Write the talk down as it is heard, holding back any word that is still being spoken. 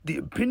The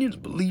opinions,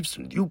 beliefs,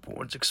 and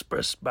viewpoints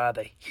expressed by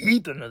the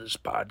heathen of this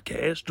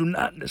podcast do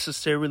not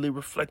necessarily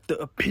reflect the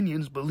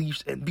opinions,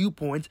 beliefs, and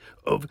viewpoints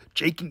of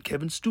Jake and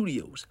Kevin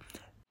Studios.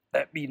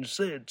 That being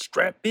said,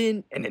 strap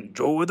in and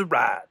enjoy the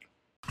ride.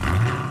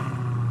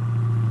 I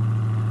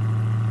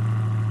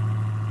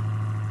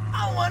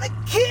want to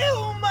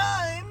kill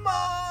my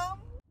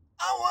mom.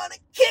 I want to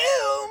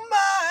kill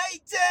my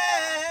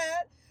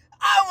dad.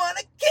 I want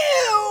to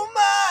kill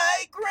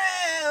my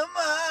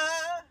grandma.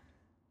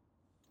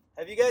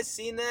 Have you guys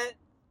seen that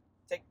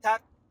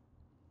TikTok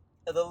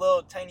of the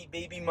little tiny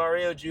baby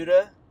Mario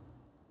Judah?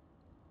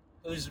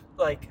 Who's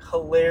like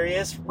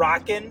hilarious,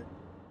 rocking.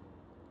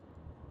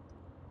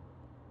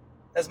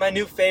 That's my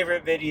new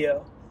favorite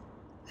video.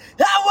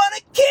 I want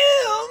to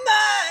kill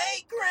my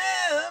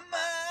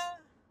grandma.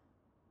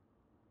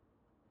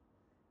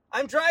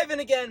 I'm driving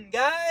again,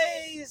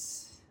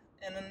 guys,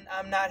 and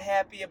I'm not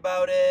happy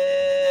about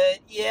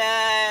it. Yay!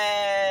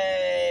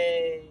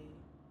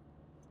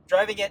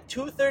 Driving at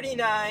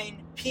 2:39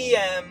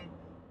 p.m.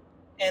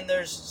 and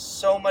there's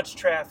so much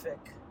traffic.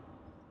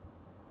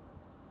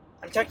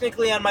 I'm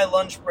technically on my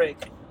lunch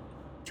break.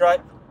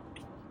 Driving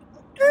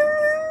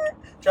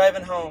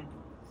home.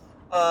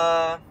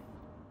 The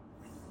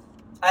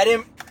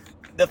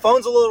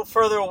phone's a little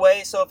further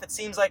away, so if it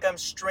seems like I'm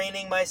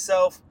straining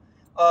myself,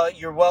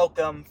 you're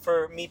welcome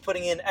for me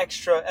putting in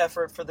extra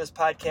effort for this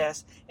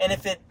podcast. And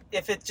if it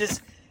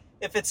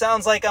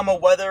sounds like I'm a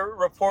weather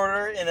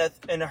reporter in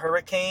a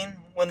hurricane,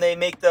 when they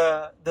make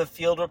the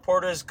field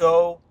reporters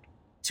go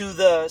to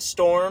the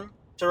storm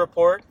to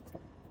report.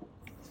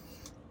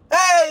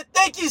 Hey,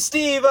 thank you,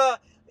 Steve.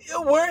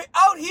 We're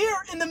out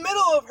here in the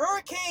middle of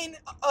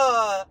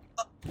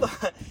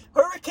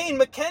Hurricane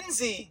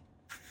Mackenzie.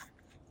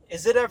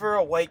 Is it ever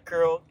a white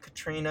girl,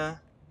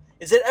 Katrina?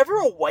 Is it ever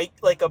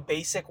a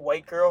basic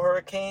white girl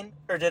hurricane?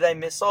 Or did I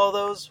miss all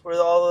those?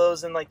 Were all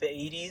those in like the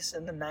 80s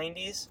and the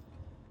 90s?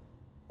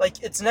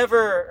 Like, it's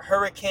never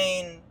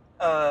Hurricane,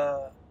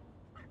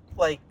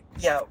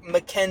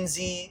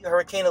 Mackenzie,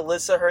 Hurricane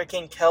Alyssa,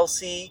 Hurricane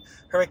Kelsey,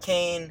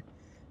 Hurricane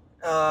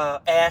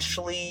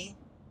Ashley,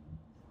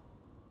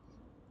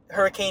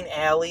 Hurricane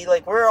Alley.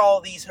 Like, where are all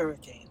these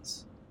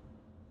hurricanes?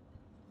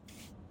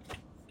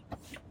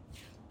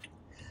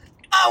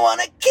 I want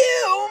to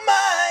kill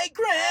my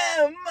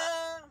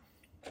grandma.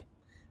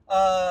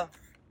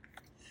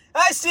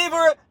 Hi, Steve.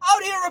 We're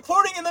out here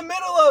reporting in the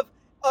middle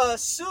of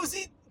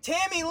Susie,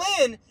 Tammy,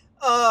 Lynn.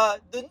 As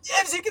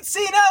you can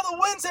see now, the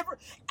winds have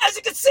reached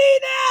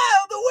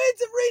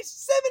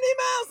 70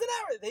 miles an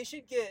hour. They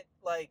should get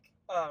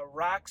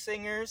rock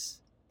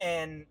singers,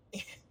 and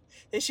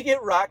they should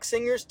get rock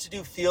singers to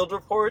do field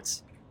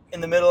reports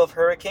in the middle of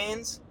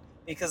hurricanes,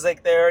 because they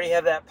already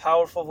have that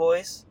powerful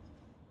voice.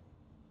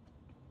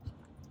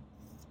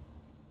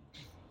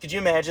 Could you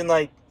imagine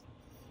like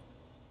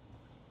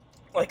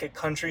a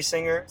country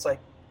singer? It's like,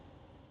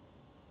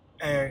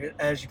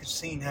 as you can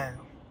see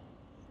now.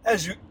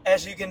 As you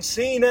can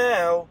see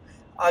now,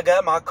 I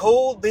got my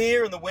cold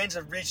beer and the winds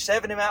have reached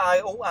 70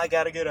 miles. I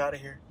gotta get out of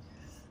here.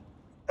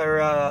 Or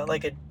a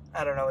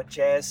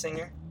jazz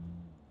singer.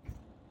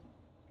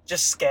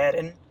 Just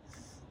scatting.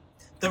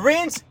 The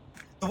winds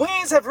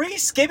have reached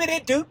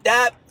skibbity doop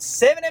dap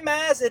 70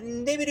 miles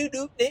and nibbity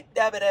doop dip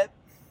dabba dap.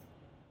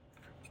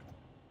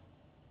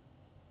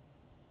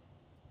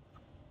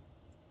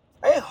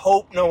 I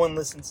hope no one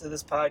listens to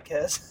this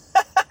podcast.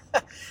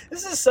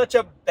 This is such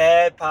a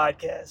bad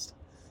podcast.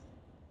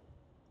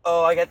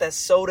 Oh, I got that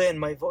soda in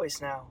my voice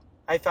now.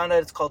 I found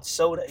out it's called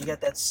soda. You got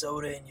that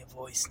soda in your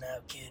voice now,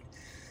 kid.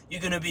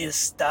 You're gonna be a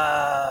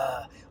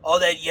star. All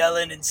that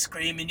yelling and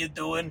screaming you're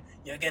doing,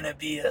 you're gonna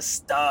be a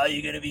star.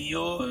 You're gonna be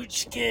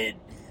huge, kid.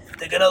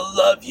 They're gonna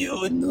love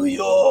you in New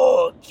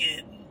York,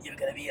 kid. You're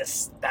gonna be a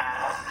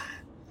star.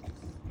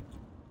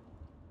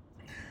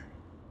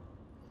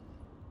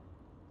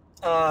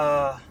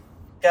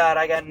 God,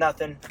 I got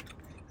nothing.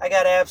 I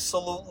got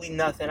absolutely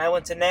nothing. I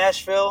went to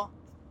Nashville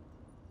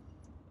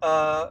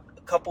a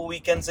couple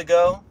weekends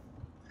ago.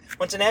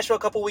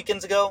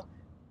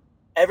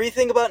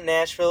 Everything about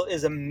Nashville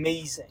is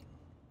amazing.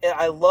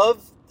 I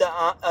love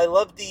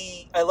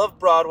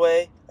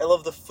Broadway. I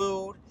love the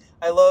food.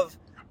 I love,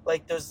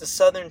 there's the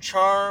Southern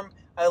charm.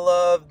 I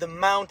love the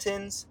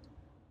mountains.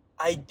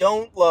 I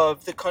don't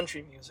love the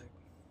country music.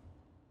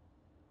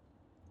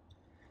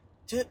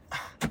 Dude.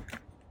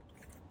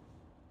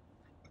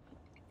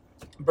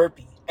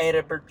 Burpee. I had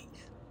a burpee.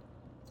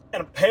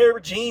 And a pair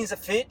of jeans that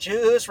fit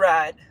just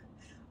right.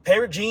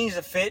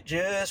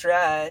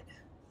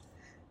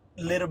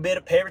 Little bit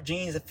of pair of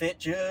jeans that fit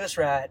just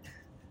right.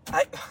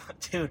 I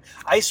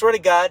swear to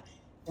God,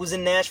 was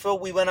in Nashville.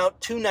 We went out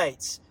 2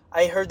 nights.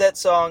 I heard that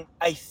song.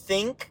 I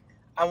think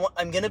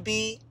I'm gonna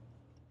be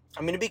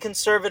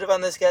conservative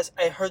on this, guess.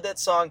 I heard that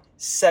song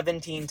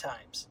 17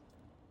 times.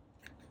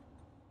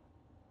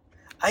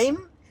 I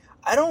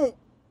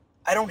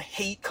don't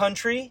hate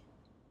country,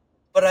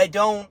 but I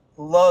don't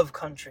love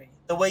country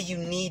the way you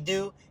need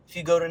to if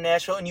you go to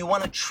Nashville and you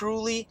want to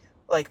truly,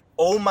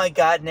 oh my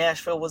God,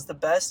 Nashville was the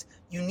best.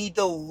 You need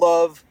to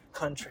love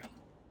country.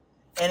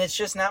 and it's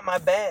just not my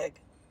bag.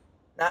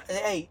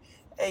 Hey,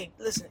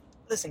 listen,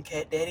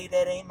 Cat Daddy,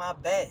 that ain't my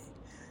bag.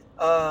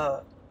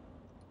 I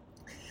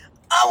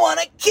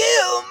wanna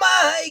kill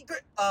my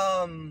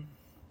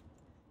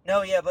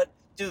no, yeah, but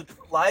dude,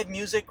 live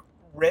music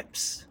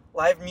rips.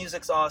 Live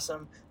music's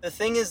awesome. The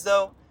thing is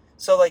though,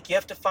 so like you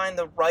have to find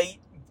the right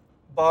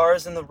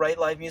bars and the right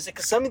live music,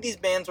 because some of these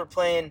bands were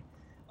playing,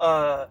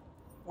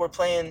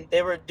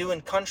 they were doing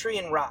country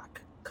and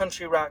rock,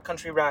 country rock,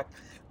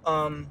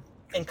 and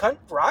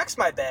rock's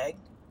my bag.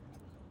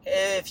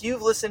 If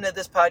you've listened to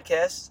this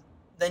podcast,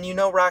 then you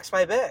know rock's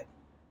my bag.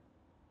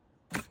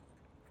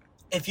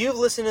 If you've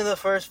listened to the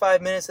first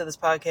 5 minutes of this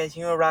podcast,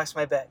 you know rock's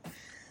my bag.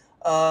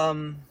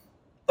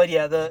 But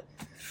yeah, the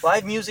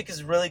live music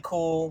is really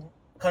cool.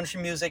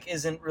 Country music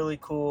isn't really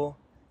cool.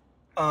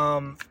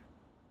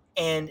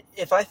 And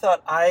if I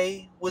thought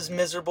I was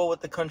miserable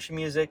with the country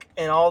music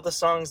and all the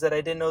songs that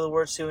I didn't know the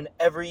words to, and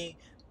everybody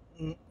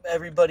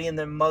and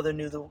their mother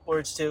knew the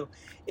words to,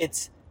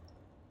 it's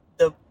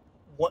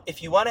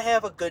if you want to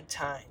have a good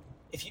time,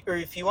 if you're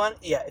in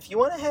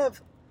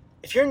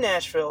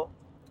Nashville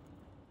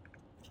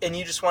and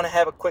you just want to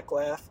have a quick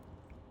laugh,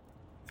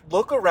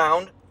 look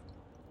around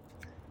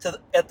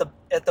at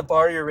the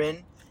bar you're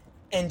in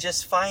and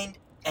just find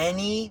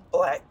any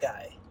black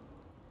guy.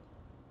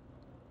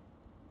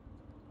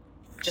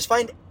 Just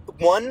find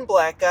one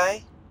black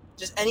guy,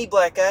 just any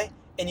black guy,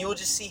 and you will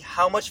just see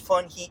how much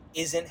fun he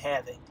isn't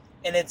having.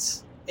 And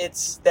it's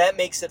that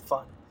makes it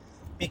fun.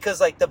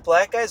 Because like the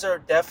black guys are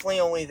definitely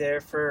only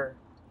there for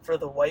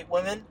the white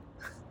women.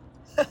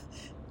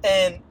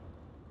 and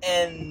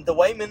the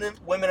white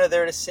women are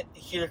there to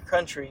hear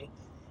country.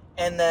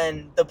 And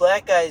then the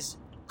black guys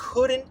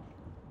couldn't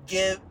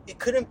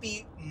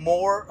be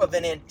more of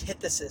an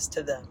antithesis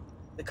to them,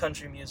 the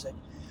country music.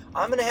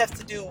 I'm going to have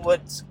to do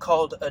what's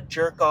called a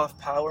jerk-off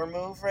power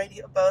move right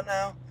about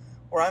now,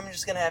 where I'm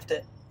just going to have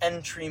to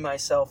entry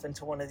myself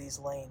into one of these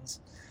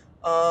lanes.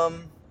 I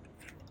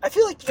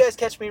feel like you guys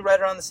catch me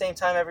right around the same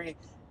time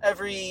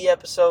every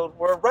episode,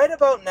 where right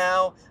about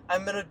now,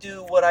 I'm going to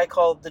do what I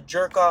call the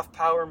jerk-off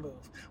power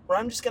move, where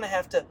I'm just going to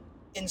have to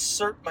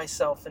insert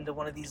myself into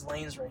one of these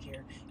lanes right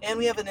here. And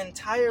we have an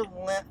entire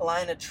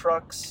line of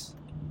trucks.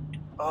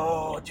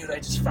 Oh, dude, I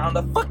just found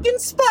a fucking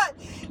spot.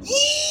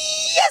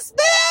 Yes,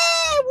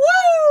 man!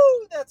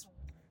 Woo!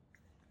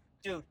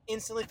 Dude,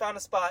 instantly found a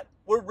spot.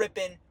 We're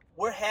ripping.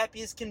 We're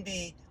happy as can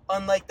be,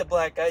 unlike the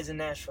black guys in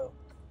Nashville.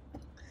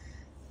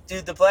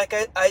 Dude, the black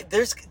guy,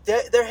 there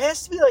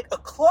has to be like a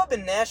club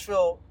in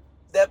Nashville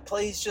that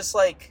plays just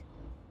like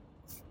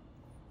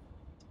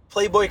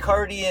Playboy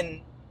Cardi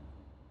and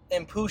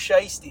Pooh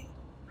Shiesty,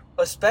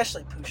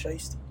 especially Pooh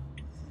Shiesty.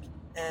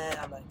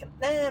 I'm not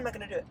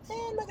gonna do it.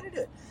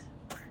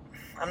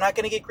 I'm not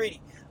gonna get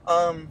greedy.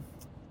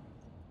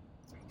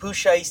 Pooh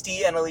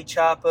Shiesty, Annalie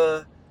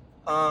Choppa,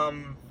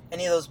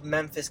 any of those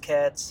Memphis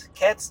cats.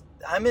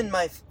 I'm in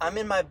my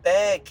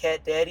bag,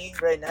 Cat Daddy,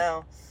 right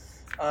now.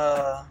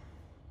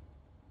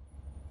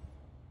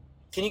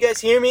 Can you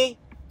guys hear me?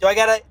 Do I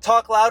gotta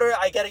talk louder?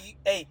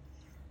 Hey,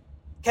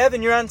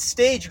 Kevin, you're on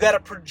stage. You gotta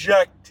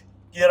project.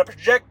 You gotta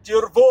project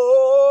your voice.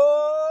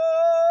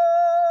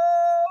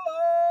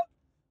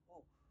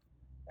 Ooh,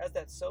 that's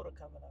that soda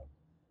coming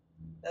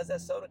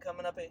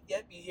up.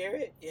 Yep, you hear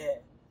it? Yeah.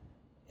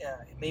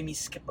 It made me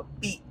skip a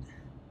beat.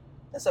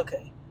 That's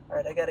okay. All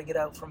right, I gotta get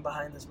out from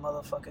behind this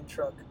motherfucking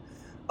truck.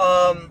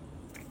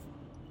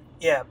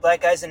 Yeah,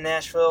 black guys in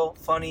Nashville,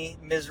 funny,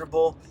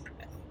 miserable.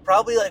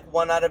 Probably like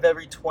 1 out of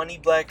every 20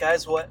 black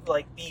guys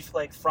beef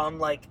from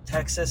like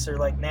Texas or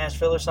like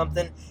Nashville or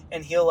something,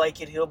 and he'll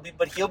like it. Here's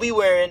what he'll be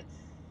wearing.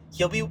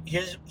 He'll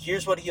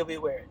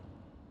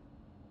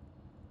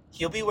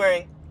be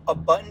wearing a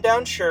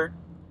button-down shirt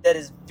that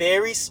is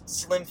very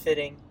slim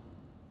fitting.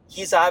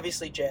 He's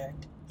obviously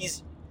jacked.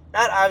 He's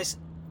not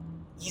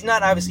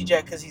obviously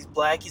jacked because he's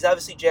black. He's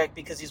obviously jacked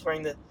because he's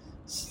wearing the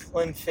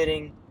slim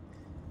fitting.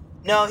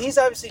 No, he's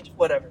obviously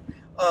whatever.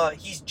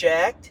 He's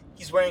jacked.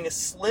 He's wearing a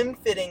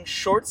slim-fitting,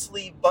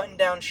 short-sleeve,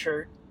 button-down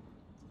shirt,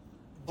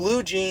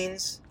 blue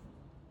jeans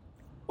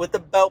with a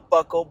belt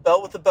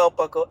with a belt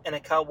buckle, and a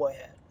cowboy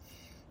hat.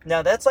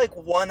 Now, that's like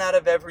 1 out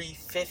of every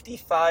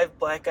 55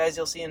 black guys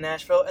you'll see in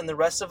Nashville, and the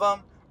rest of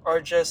them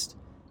are just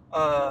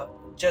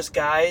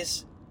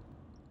guys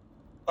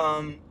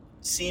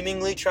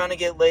seemingly trying to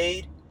get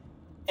laid,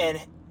 and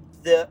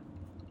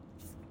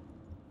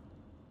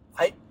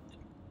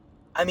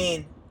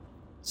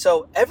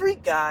so every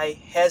guy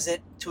has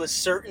it to a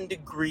certain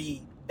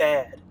degree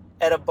bad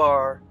at a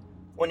bar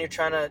when you're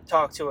trying to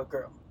talk to a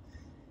girl.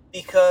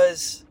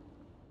 Because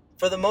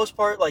for the most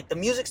part, like the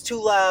music's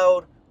too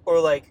loud, or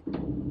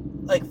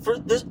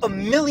there's a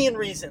million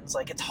reasons.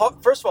 Like it's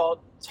hard, first of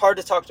all, it's hard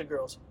to talk to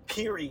girls,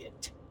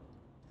 period.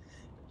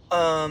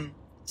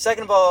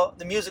 Second of all,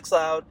 the music's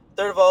loud.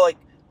 Third of all, like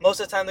most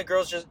of the time the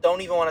girls just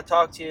don't even want to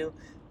talk to you.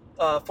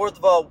 Fourth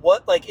of all,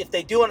 if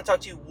they do want to talk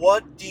to you,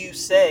 what do you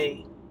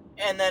say?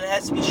 And then it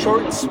has to be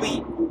short and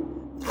sweet.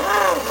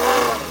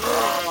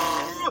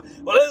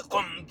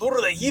 Welcome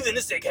to the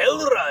Heathenistic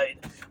Hellride.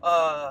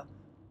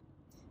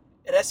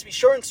 It has to be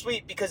short and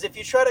sweet, because if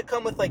you try to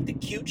come with like the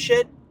cute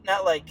shit,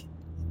 not like,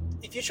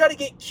 if you try to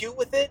get cute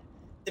with it,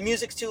 the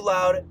music's too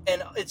loud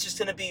and it's just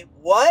gonna be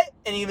what,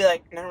 and you can be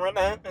like, and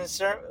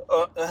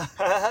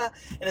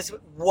it's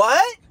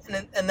what,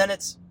 and then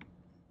it's,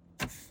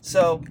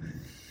 so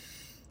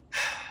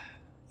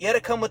you got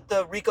to come with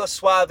the Rico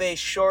Suave,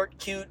 short,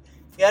 cute.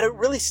 You got to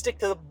really stick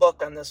to the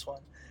book on this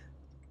one.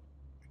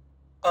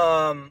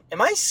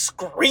 Am I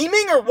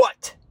screaming or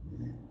what?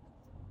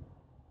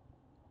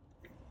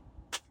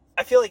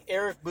 I feel like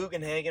Eric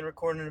Bugenhagen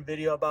recording a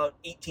video about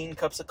 18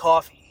 cups of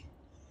coffee.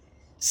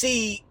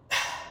 See,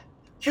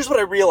 here's what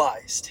I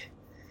realized.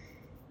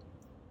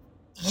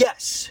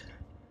 Yes,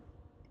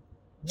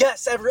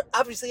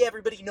 obviously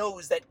everybody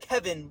knows that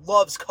Kevin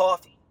loves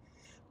coffee.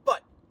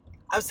 But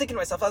I was thinking to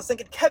myself,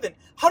 Kevin,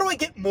 how do I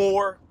get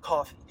more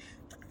coffee?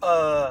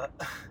 God,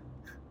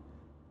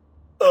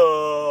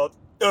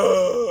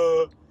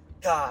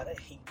 I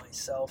hate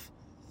myself.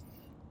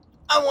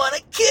 I want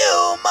to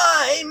kill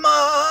my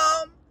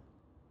mom.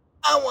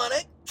 I want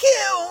to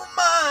kill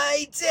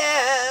my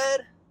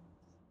dad.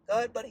 Go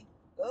ahead, buddy.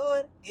 Go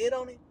ahead. Get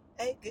on it.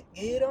 Hey,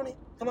 get on it.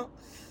 Come on.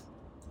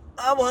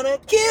 I want to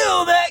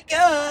kill that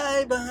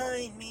guy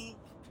behind me.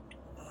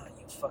 Oh,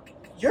 you fucking...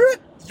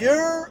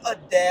 You're a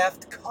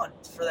daft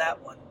cunt for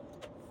that one.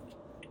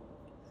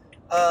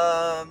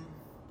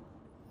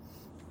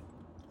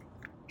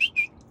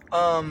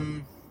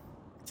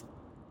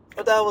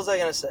 What the hell was I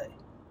going to say?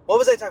 What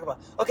was I talking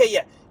about? Okay,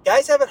 yeah.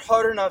 Guys have it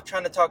hard enough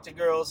trying to talk to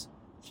girls.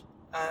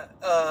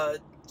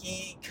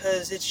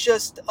 Because it's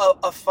just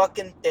a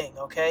fucking thing,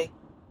 okay?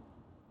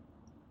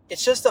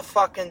 It's just a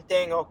fucking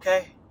thing,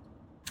 okay?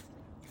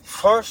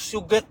 First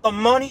you get the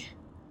money,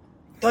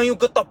 then you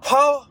get the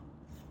power,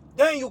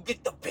 then you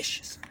get the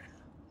bitches.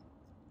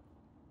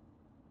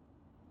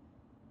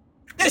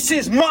 This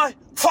is my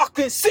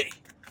fucking city.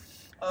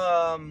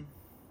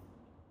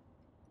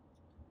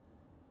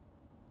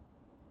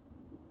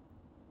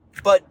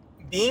 But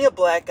being a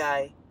black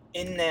guy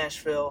in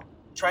Nashville,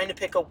 trying to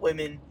pick up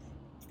women,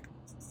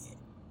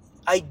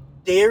 I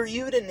dare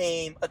you to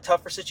name a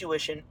tougher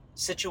situation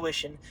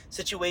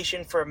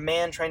for a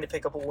man trying to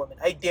pick up a woman.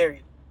 I dare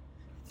you.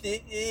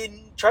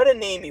 Try to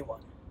name me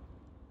one.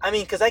 I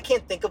mean, because I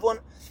can't think of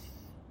one.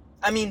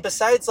 I mean,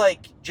 besides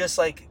like just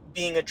like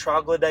being a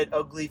troglodyte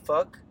ugly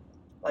fuck,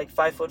 like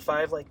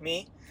 5'5" like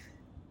me,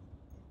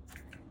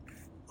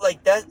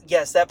 like that.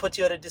 Yes, that puts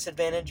you at a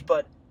disadvantage.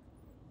 But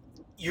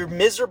you're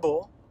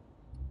miserable.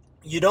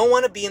 You don't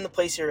want to be in the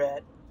place you're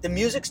at. The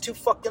music's too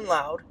fucking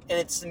loud, and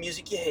it's the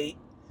music you hate.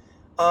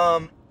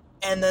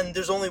 And then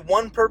there's only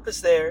one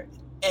purpose there,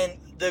 and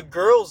the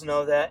girls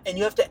know that, and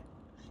you have to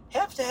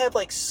have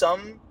like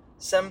some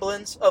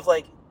semblance of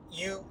like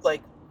you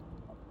like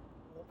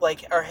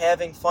are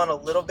having fun a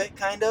little bit,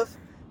 kind of,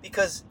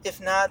 because if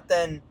not,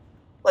 then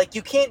like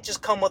you can't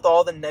just come with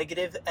all the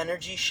negative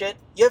energy shit.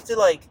 You have to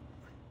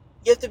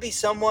be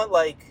somewhat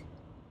like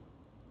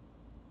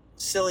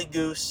silly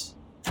goose,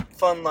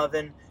 fun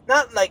loving,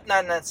 not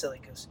silly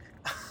goose.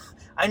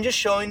 I'm just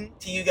showing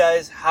to you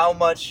guys how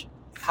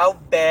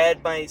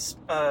bad my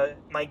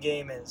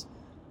game is,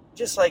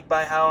 just like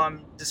by how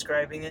I'm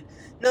describing it.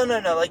 No.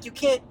 Like you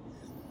can't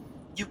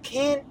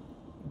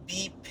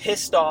be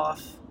pissed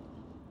off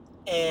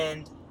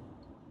and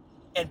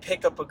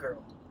pick up a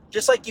girl.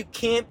 Just like you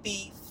can't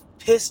be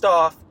pissed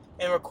off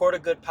and record a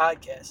good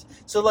podcast.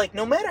 So like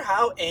no matter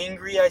how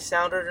angry I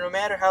sound, or no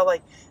matter how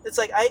like it's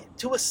like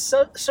to a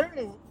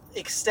certain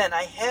extent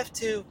I have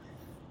to.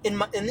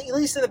 At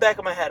least in the back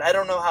of my head, I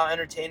don't know how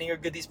entertaining or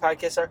good these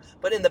podcasts are,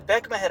 but in the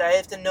back of my head, I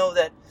have to know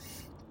that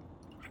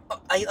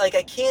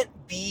I can't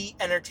be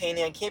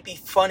entertaining, I can't be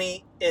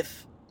funny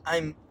if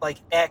I'm like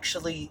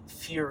actually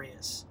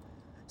furious.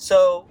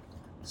 So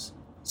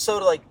to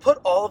like put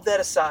all of that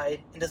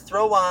aside and to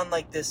throw on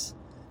like this,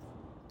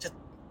 to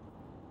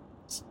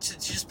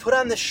just put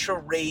on this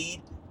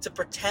charade to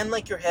pretend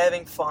like you're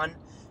having fun,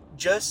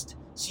 just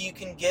so you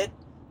can get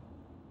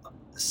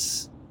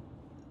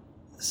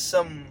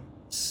some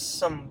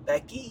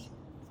Becky,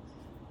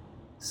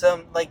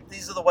 some like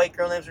these are the white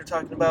girl names we're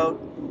talking about.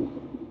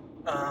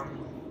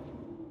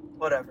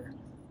 Whatever.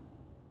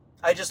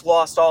 I just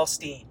lost all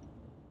steam.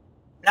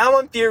 Now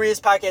I'm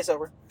furious. Podcast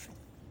over.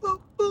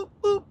 Boop, boop,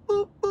 boop,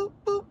 boop, boop,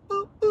 boop,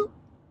 boop, boop.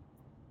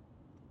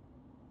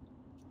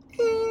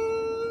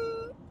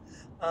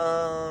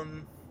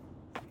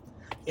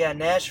 Yeah,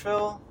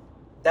 Nashville.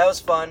 That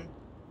was fun.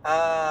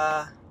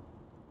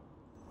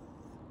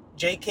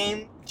 Jake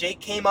came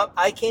up.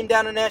 I came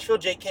down to Nashville.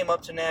 Jake came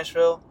up to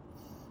Nashville.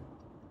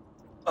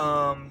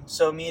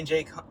 So me and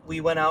Jake,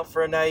 we went out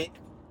for a night.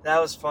 That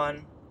was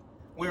fun.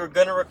 We were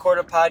gonna record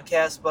a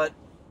podcast, but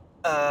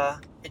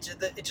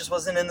it just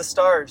wasn't in the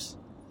stars.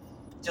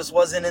 It just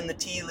wasn't in the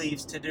tea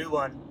leaves to do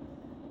one.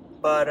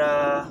 But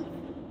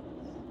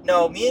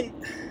no, we've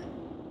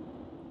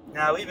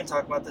been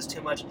talking about this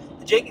too much.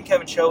 The Jake and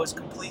Kevin show is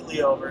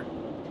completely over.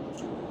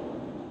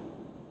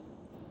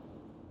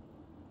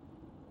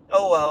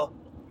 Oh well.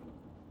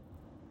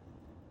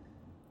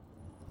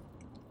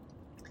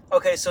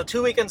 Okay, so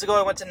 2 weekends ago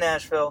I went to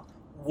Nashville.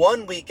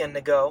 1 weekend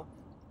ago,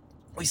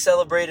 we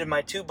celebrated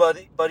my two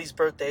buddies'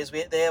 birthdays.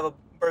 They have a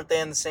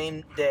birthday on the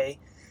same day.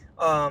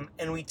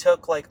 And we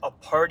took like a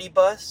party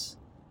bus,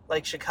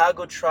 like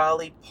Chicago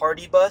trolley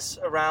party bus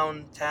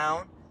around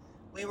town.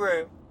 We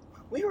were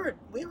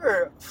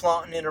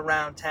flaunting it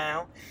around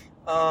town.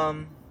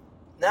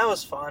 That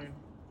was fun.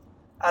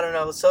 I don't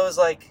know. So it was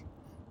like,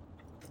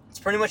 it's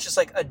pretty much just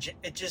like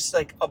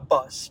a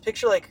bus.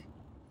 Picture like,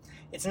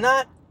 it's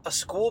not a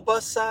school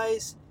bus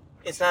size.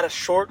 It's not a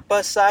short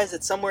bus size.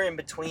 It's somewhere in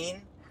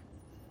between.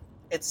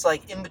 It's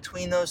like in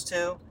between those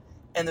two.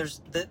 And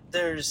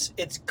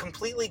it's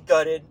completely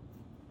gutted.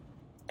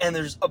 And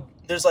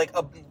there's like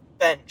a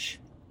bench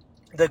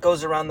that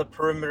goes around the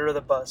perimeter of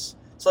the bus.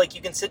 So like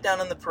you can sit down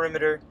on the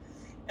perimeter,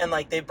 and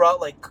like they brought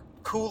like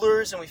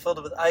coolers, and we filled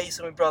it with ice,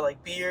 and we brought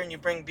like beer, and you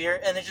bring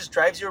beer, and it just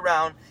drives you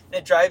around, and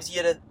it drives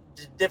you to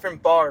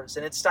different bars,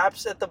 and it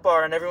stops at the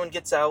bar, and everyone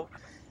gets out,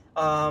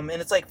 and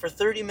it's like for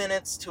 30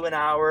 minutes to an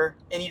hour,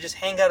 and you just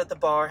hang out at the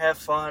bar, have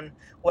fun,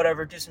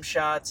 whatever, do some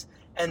shots,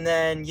 and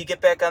then you get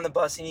back on the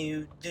bus, and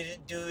you do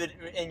it,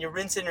 and you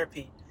rinse and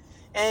repeat.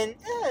 And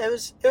yeah, it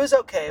was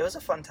okay. It was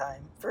a fun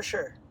time for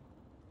sure.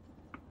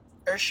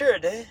 For sure,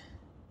 dude.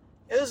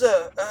 It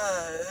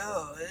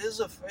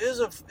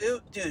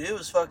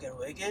was fucking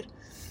wicked.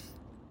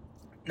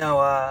 No,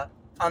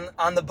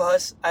 on the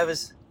bus,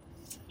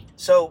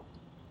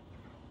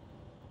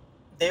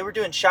 they were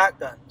doing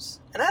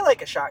shotguns, and I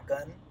like a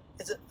shotgun.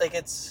 It's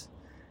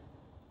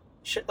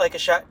like a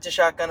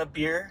shotgun of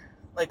beer,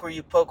 like where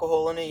you poke a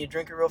hole in it and you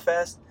drink it real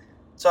fast.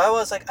 So I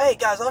was like, hey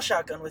guys, I'll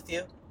shotgun with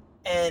you,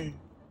 and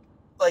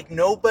like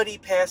nobody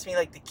passed me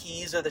like the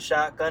keys or the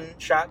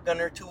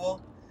shotgunner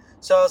tool.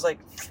 So I was like,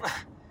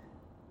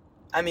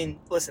 I mean,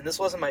 listen, this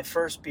wasn't my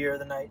first beer of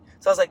the night.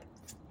 So I was like,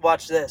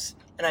 watch this.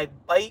 And I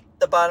bite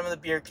the bottom of the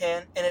beer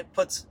can, and it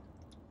puts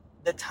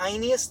the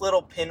tiniest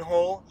little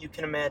pinhole you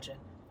can imagine.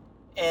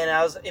 And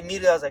I was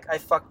like, I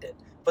fucked it.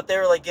 But they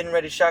were like getting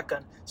ready to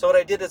shotgun. So what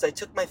I did is I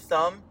took my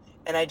thumb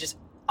and I just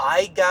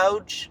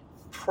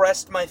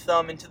pressed my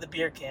thumb into the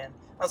beer can.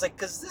 I was like,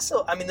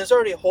 there's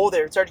already a hole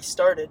there. It's already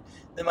started.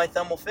 Then my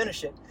thumb will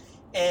finish it.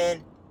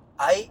 And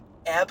I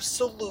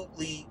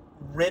absolutely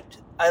ripped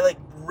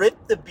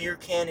the beer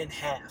can in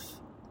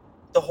half.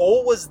 The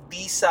hole was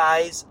the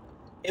size.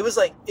 It was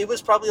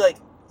probably like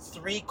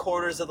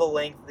 3/4 of the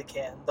length of the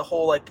can. The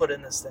hole I put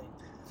in this thing.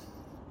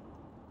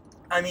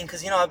 I mean,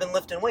 because I've been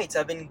lifting weights.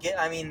 I've been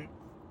getting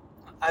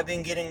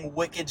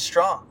wicked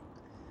strong.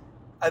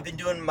 I've been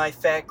doing my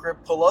fat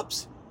grip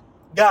pull-ups,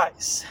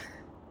 guys.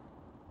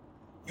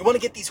 You want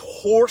to get these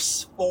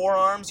horse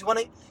forearms. You want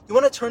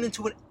to turn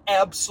into an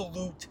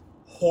absolute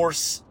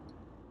horse.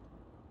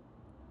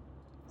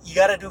 You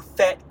got to do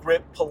fat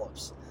grip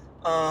pull-ups.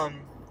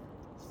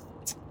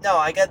 No,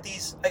 I got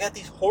these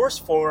horse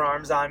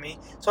forearms on me.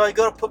 So I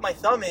go to put my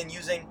thumb in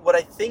using what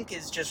I think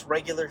is just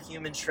regular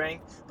human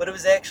strength, but it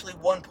was actually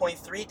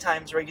 1.3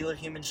 times regular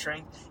human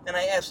strength, and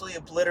I absolutely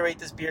obliterate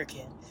this beer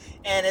can.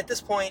 And at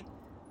this point,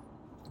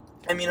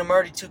 I'm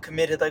already too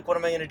committed. Like, what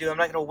am I going to do? I'm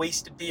not going to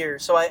waste a beer.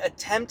 So I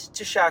attempt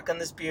to shotgun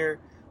this beer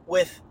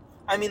with,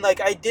 I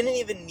didn't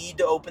even need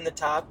to open the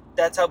top.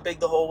 That's how big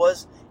the hole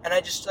was. And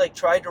I just,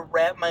 tried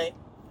to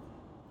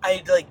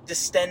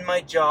distend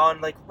my jaw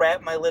and,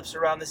 wrap my lips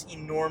around this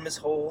enormous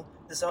hole.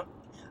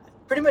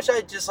 Pretty much I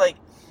had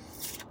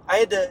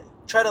to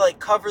try to,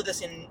 cover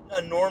this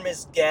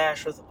enormous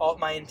gash with all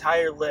my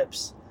entire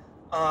lips.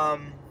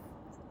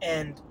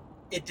 And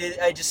it did,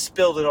 I just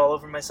spilled it all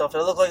over myself.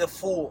 And I looked like a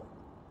fool.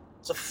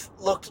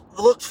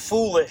 Looked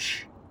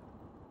foolish.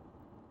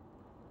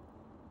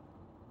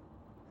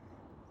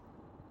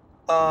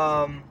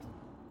 I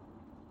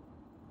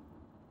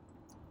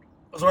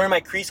was wearing my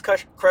crease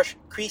crushers.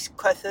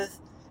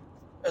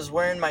 I was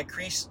wearing my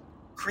crease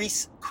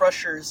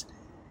crushers.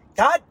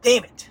 God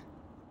damn it!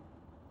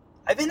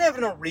 I've been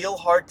having a real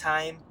hard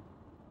time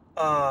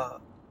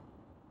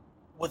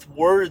with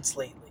words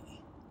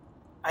lately.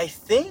 I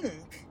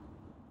think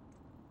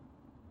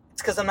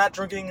it's because I'm not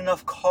drinking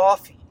enough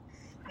coffee.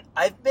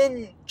 I've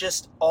been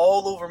just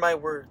all over my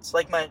words.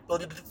 Like my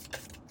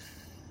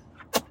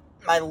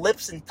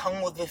lips and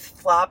tongue will just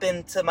flop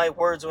into my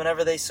words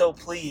whenever they so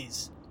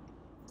please.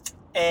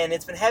 And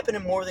it's been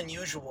happening more than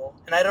usual.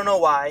 And I don't know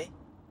why.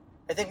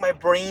 I think my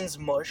brain's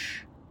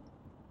mush.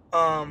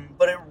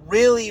 But it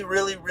really,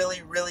 really,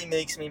 really, really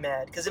makes me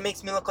mad. Because it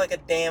makes me look like a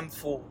damn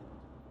fool.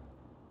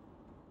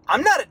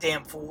 I'm not a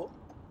damn fool.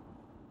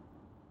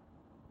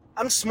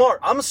 I'm smart.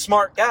 I'm a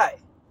smart guy.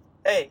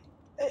 Hey.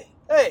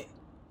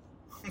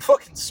 I'm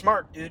fucking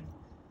smart, dude.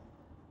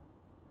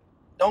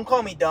 Don't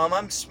call me dumb.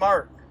 I'm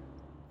smart.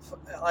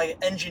 Like,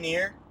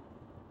 engineer.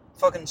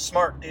 Fucking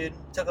smart, dude.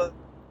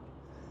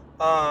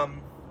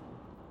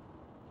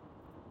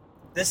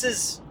 Is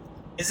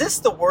this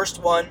the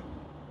worst one?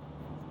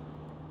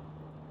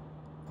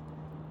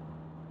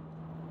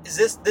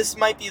 This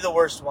might be the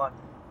worst one.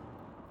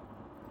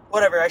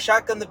 Whatever, I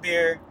shotgunned the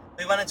beer.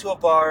 We went into a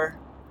bar.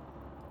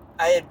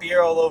 I had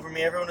beer all over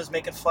me. Everyone was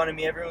making fun of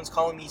me. Everyone was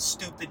calling me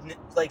stupid,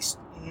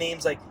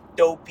 names like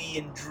Dopey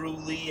and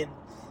Drooly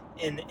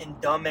and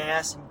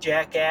dumbass and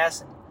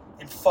jackass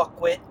and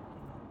fuckwit,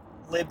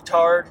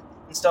 libtard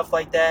and stuff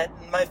like that.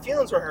 And my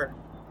feelings were hurt.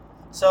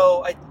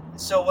 So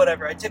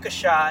whatever. I took a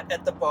shot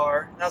at the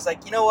bar and I was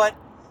like, you know what?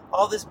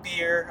 All this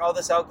beer, all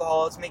this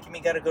alcohol, it's making me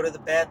gotta go to the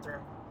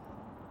bathroom.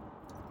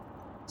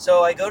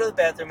 So I go to the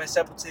bathroom, I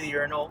step up to the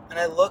urinal, and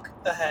I look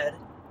ahead,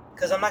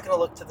 because I'm not going to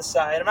look to the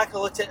side. I'm not going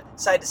to look to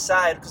side,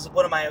 because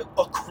what am I,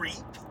 a creep?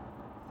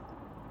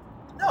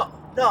 No,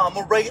 I'm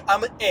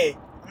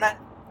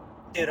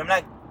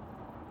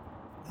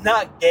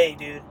not gay,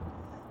 dude.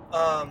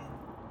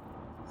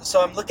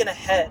 So I'm looking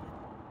ahead,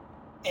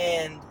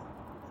 and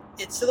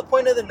it's to the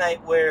point of the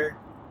night where,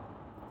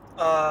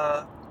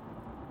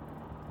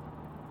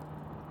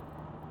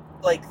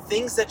 like,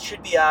 things that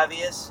should be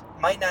obvious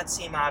might not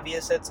seem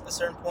obvious at a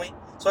certain point.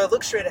 So I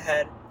look straight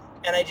ahead,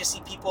 and I just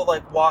see people,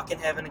 like, walking,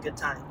 having a good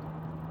time.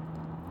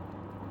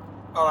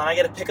 Oh, and I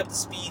gotta pick up the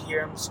speed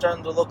here. I'm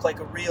starting to look like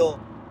a real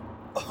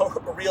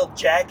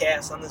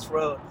jackass on this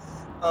road.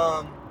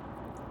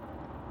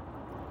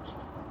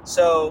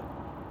 So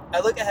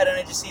I look ahead, and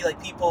I just see,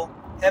 like, people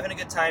having a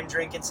good time,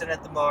 drinking, sitting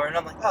at the bar, and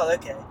I'm like, oh,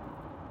 okay.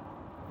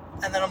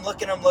 And then I'm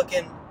looking, and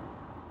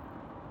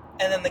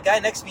then the guy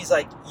next to me is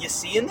like, you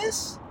seeing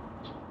this?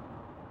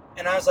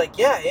 And I was like,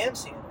 yeah, I am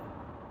seeing it.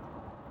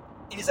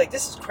 And he's like,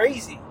 this is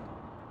crazy.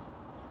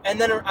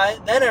 And then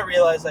I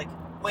realized, like,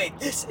 wait,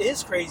 this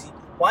is crazy.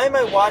 Why am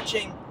I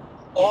watching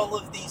all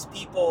of these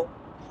people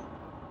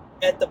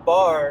at the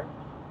bar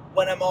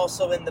when I'm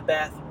also in the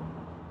bathroom?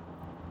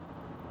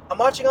 I'm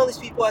watching all these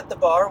people at the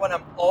bar when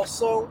I'm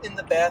also in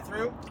the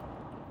bathroom.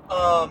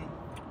 And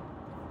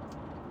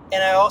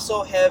I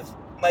also have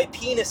my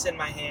penis in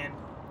my hand,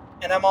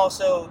 and I'm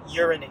also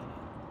urinating.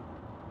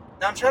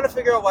 Now I'm trying to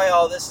figure out why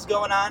all this is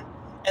going on,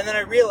 and then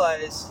I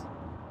realize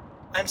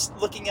I'm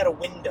looking at a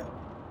window.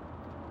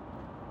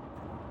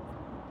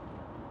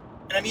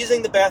 And I'm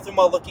using the bathroom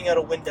while looking out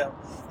a window.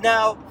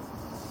 Now,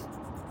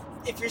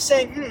 if you're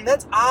saying,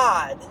 that's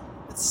odd,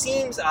 it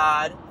seems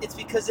odd, it's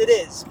because it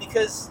is.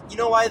 Because you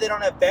know why they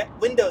don't have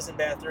windows in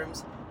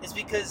bathrooms? It's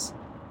because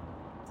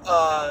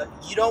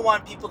you don't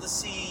want people to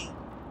see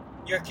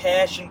your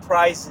cash and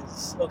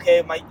prizes,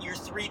 okay? Your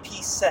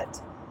 3-piece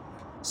set.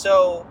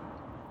 So,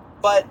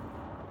 but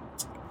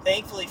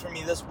thankfully for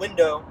me, this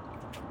window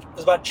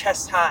was about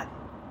chest high,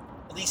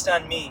 at least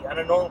on me. On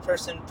a normal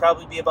person, it'd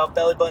probably be about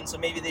belly button, so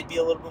maybe they'd be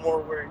a little bit more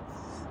worried.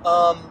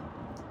 But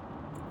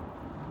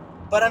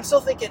I'm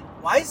still thinking,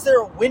 why is there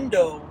a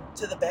window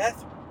to the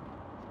bathroom?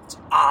 It's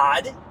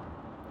odd.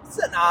 It's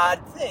an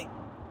odd thing.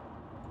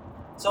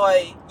 So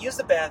I use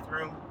the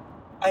bathroom.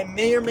 I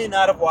may or may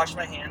not have washed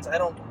my hands. I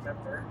don't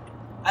remember.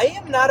 I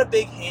am not a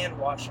big hand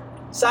washer.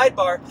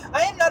 Sidebar,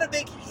 I am not a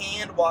big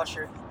hand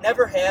washer.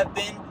 Never have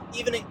been,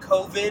 even in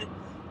COVID.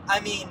 I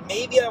mean,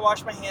 maybe I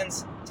wash my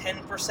hands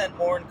 10%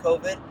 more in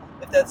COVID,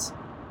 if that's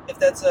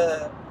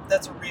a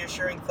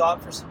reassuring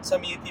thought for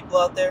some of you people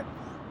out there.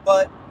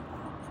 But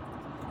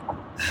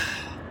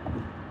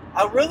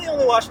I really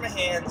only wash my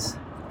hands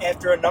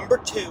after a number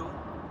 2,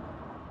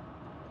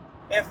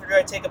 after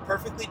I take a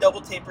perfectly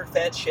double tapered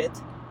fat shit,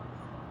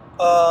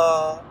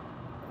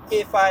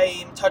 if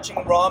I'm touching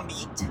raw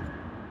meat,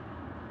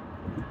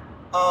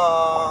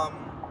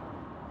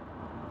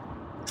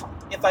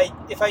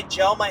 if I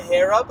gel my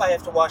hair up, I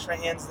have to wash my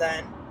hands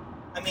then.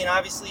 I mean,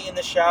 obviously in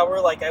the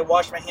shower, like, I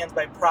wash my hands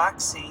by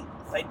proxy,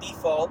 by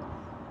default,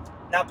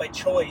 not by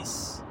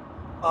choice.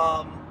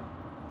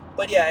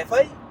 But yeah, if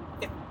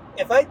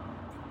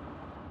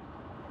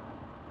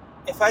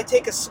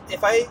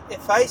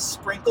I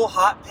sprinkle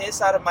hot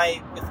piss out of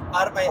my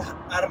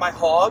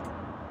hog,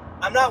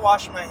 I'm not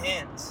washing my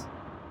hands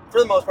for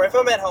the most part. If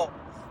I'm at home,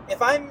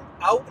 if I'm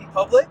out in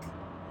public,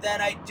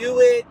 then I do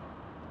it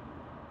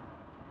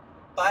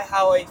by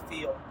how I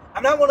feel.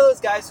 I'm not one of those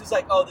guys who's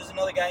like, oh, there's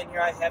another guy in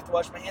here, I have to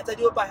wash my hands. I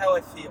do it by how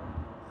I feel.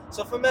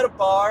 So if I'm at a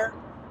bar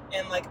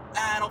and, like,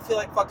 I don't feel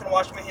like fucking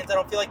washing my hands, I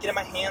don't feel like getting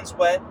my hands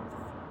wet,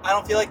 I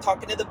don't feel like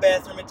talking to the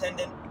bathroom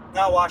attendant,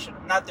 not washing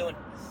them, not doing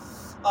it.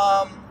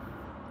 I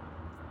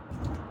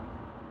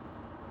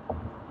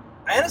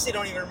honestly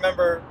don't even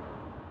remember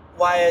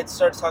why I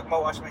started talking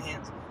about washing my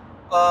hands.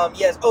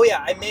 Yes. Oh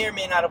yeah, I may or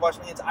may not have washed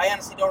my hands. I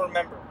honestly don't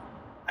remember.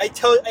 I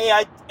tell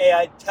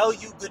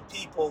you good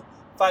people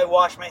if I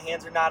wash my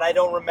hands or not. I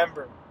don't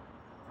remember.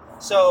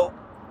 So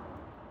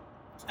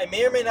I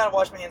may or may not have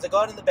washed my hands. I go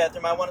out in the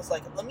bathroom. I want to,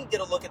 like, let me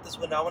get a look at this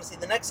window. I want to see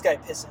the next guy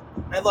pissing.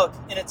 And I look,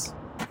 and it's,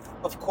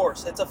 of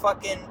course, it's a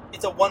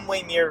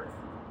one-way mirror.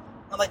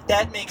 I'm like,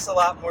 that makes a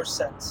lot more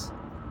sense.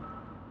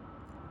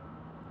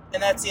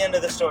 And that's the end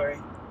of the story.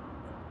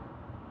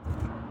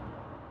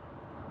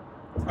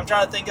 I'm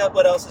trying to think of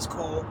what else is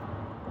cool.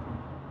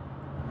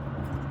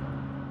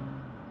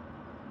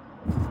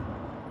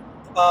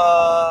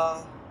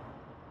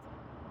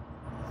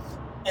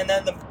 And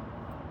then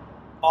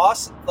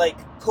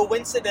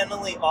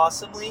coincidentally,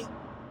 awesomely,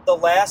 the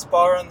last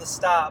bar on the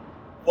stop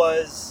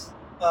was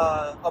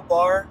a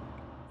bar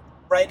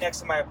right next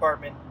to my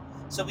apartment.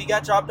 So we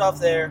got dropped off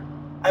there.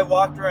 I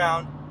walked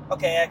around.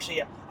 Okay, actually,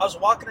 yeah. I was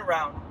walking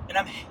around, and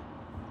I'm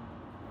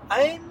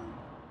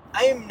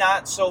I am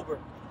not sober,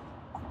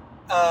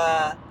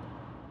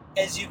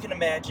 as you can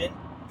imagine,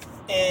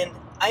 and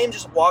I am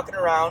just walking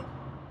around.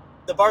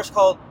 The bar's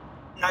called,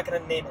 I'm not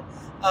going to name it,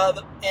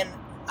 and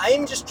I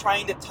am just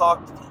trying to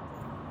talk to people.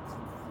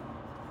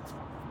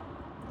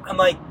 I'm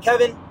like,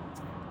 Kevin,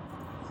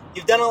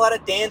 you've done a lot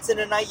of dancing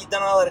tonight, you've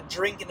done a lot of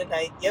drinking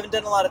tonight, you haven't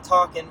done a lot of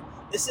talking.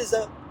 This is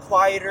a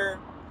quieter,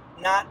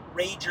 not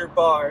rager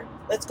bar.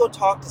 Let's go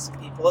talk to some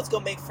people. Let's go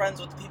make friends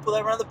with the people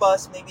that were on the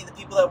bus, maybe the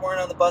people that weren't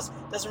on the bus.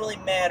 It doesn't really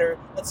matter.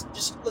 Let's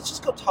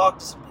just go talk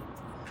to some people.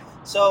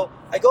 So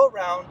I go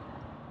around,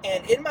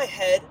 and in my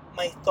head,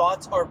 my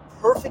thoughts are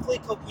perfectly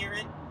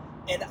coherent,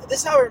 and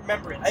this is how I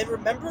remember it. I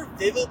remember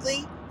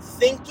vividly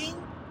thinking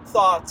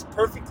thoughts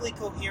perfectly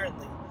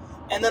coherently,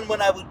 and then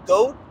when I would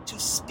go to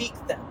speak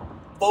them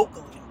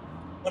vocally,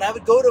 when I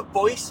would go to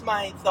voice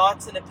my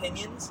thoughts and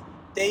opinions,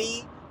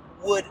 they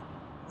would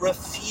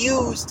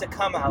refuse to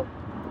come out,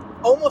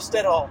 almost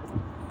at all.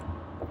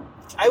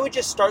 I would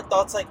just start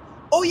thoughts like,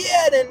 oh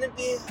yeah,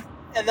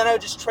 and then I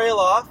would just trail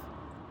off,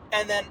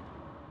 and then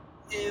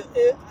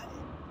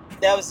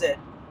that was it.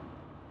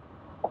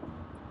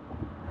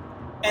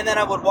 And then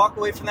I would walk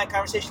away from that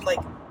conversation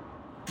like,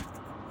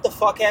 what the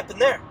fuck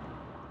happened there?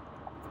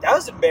 That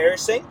was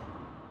embarrassing.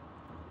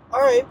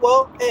 Alright,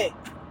 well, hey,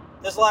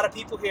 there's a lot of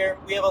people here.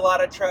 We have a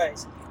lot of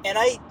tries. And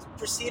I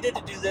proceeded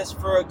to do this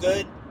for a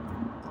good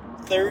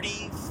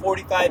 30,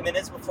 45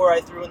 minutes before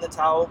I threw in the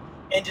towel.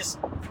 And just,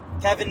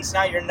 Kevin, it's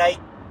not your night.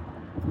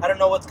 I don't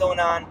know what's going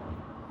on.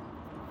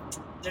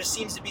 There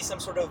seems to be some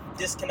sort of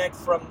disconnect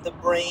from the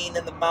brain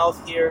and the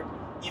mouth here,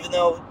 even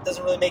though it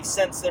doesn't really make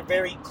sense. They're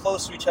very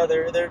close to each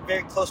other. They're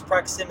very close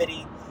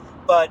proximity.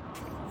 But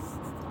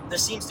there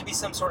seems to be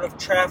some sort of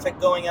traffic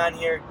going on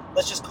here.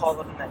 Let's just call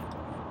it a night.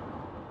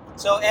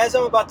 So as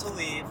I'm about to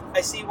leave,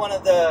 I see one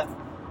of the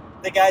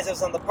guys that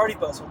was on the party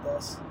bus with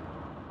us.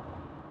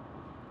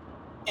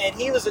 And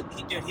he was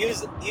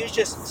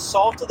just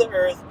salt of the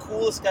earth,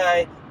 coolest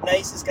guy,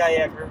 nicest guy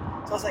ever.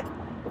 So I was like,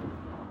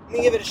 let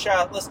me give it a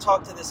shot. Let's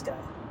talk to this guy.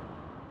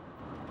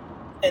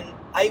 And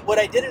what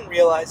I didn't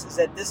realize is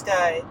that this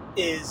guy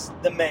is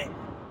the man.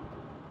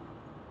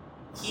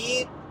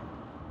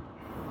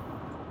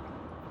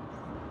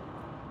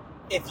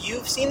 If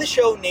you've seen the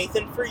show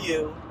Nathan For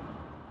You,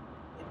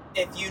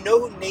 if you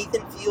know who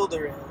Nathan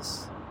Fielder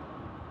is,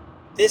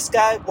 this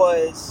guy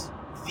was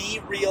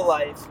the real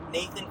life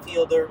Nathan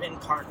Fielder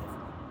incarnate.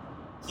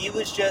 He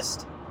was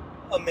just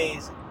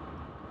amazing.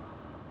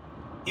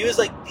 He was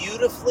like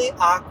beautifully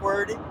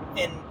awkward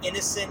and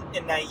innocent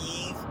and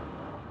naive,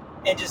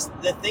 and just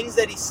the things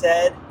that he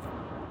said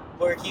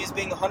where he was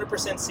being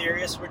 100%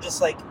 serious were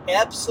just like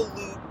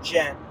absolute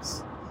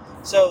gems.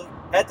 So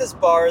at this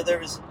bar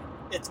there's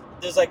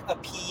like a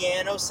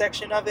piano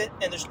section of it,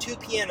 and there's two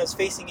pianos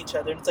facing each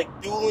other, and it's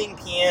like dueling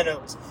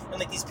pianos, and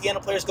like these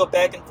piano players go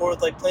back and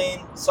forth like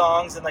playing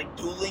songs and like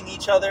dueling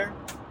each other.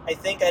 I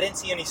didn't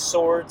see any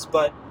swords,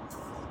 but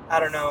I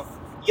don't know.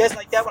 You guys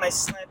like that when I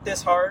slap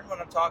this hard when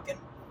I'm talking?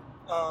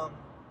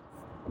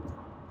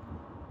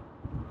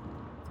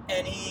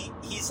 And he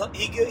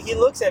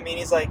looks at me and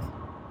he's like,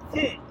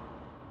 and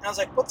I was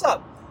like, what's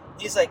up?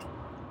 And he's like,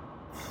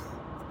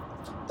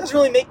 doesn't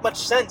really make much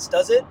sense,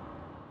 does it?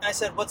 And I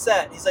said, what's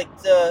that? He's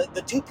like,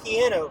 the two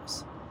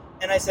pianos.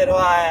 And I said, oh,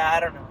 I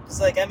don't know. It's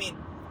like, I mean,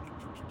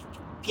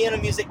 piano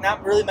music,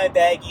 not really my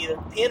bag either.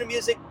 Piano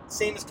music,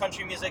 same as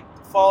country music,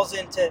 falls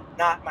into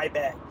not my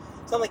bag.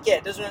 So I'm like, yeah,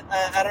 it doesn't.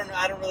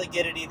 I don't really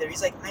get it either.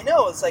 He's like, I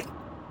know. It's like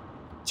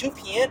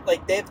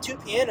they have two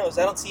pianos.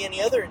 I don't see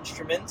any other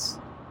instruments.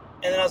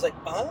 And then I was like,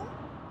 huh?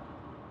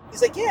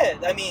 He's like, yeah.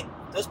 I mean,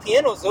 those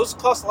pianos, those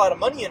cost a lot of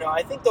money.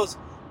 I think those,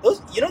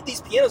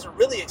 these pianos are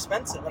really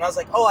expensive. And I was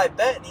like, oh, I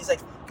bet. And he's like,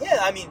 yeah.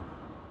 I mean,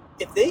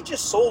 if they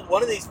just sold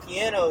one of these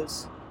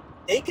pianos,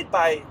 they could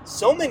buy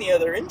so many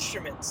other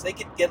instruments. They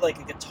could get like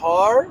a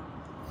guitar.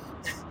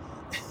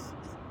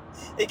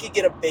 They could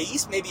get a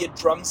bass, maybe a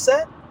drum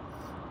set.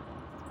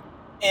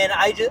 And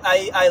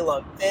I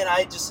loved it.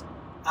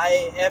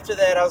 And after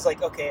that, I was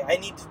like, okay, I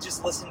need to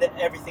just listen to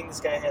everything this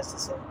guy has to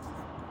say.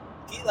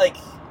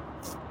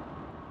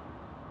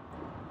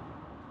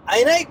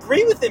 And I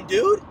agree with him,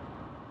 dude.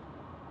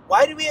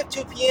 Why do we have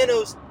two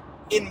pianos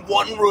in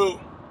one room?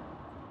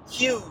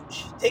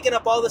 Huge. Taking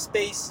up all the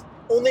space.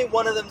 Only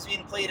one of them's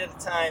being played at a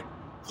time.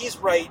 He's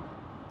right.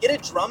 Get a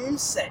drum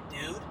set,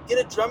 dude.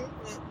 Get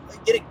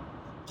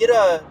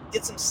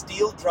some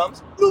steel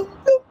drums. Boom,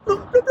 boom,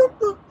 boom, boom, boom,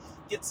 boom.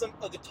 Get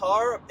a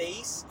guitar, a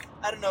bass.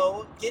 I don't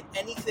know. Get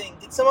anything.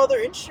 Get some other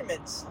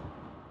instruments.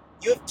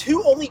 You have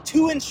only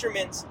two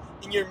instruments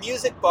in your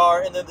music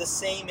bar, and they're the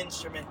same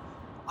instrument.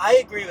 I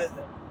agree with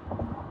him.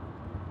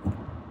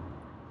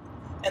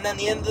 And then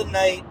the end of the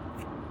night,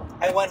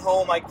 I went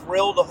home. I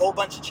grilled a whole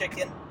bunch of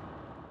chicken.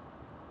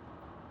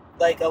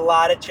 Like a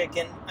lot of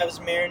chicken. I was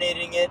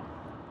marinating it.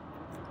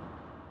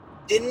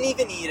 Didn't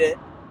even eat it.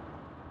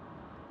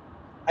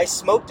 I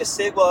smoked a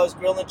cig while I was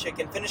grilling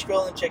chicken. Finished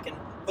grilling chicken.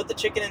 Put the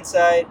chicken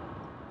inside.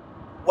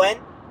 Went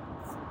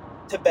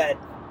to bed.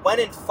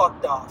 Went and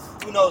fucked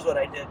off. Who knows what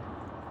I did.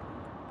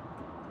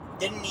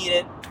 Didn't eat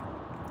it.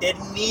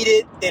 Didn't need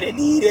it. Didn't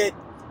need it.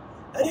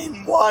 I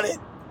didn't want it.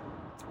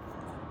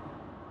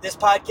 This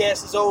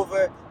podcast is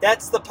over.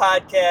 That's the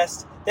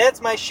podcast.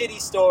 That's my shitty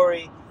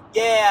story.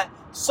 Yeah.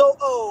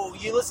 So,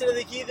 you listen to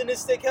the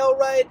Heathenistic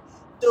Hellride?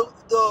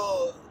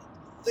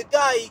 The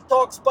guy, he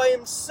talks by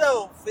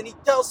himself, and he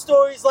tells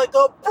stories like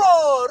a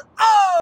broad.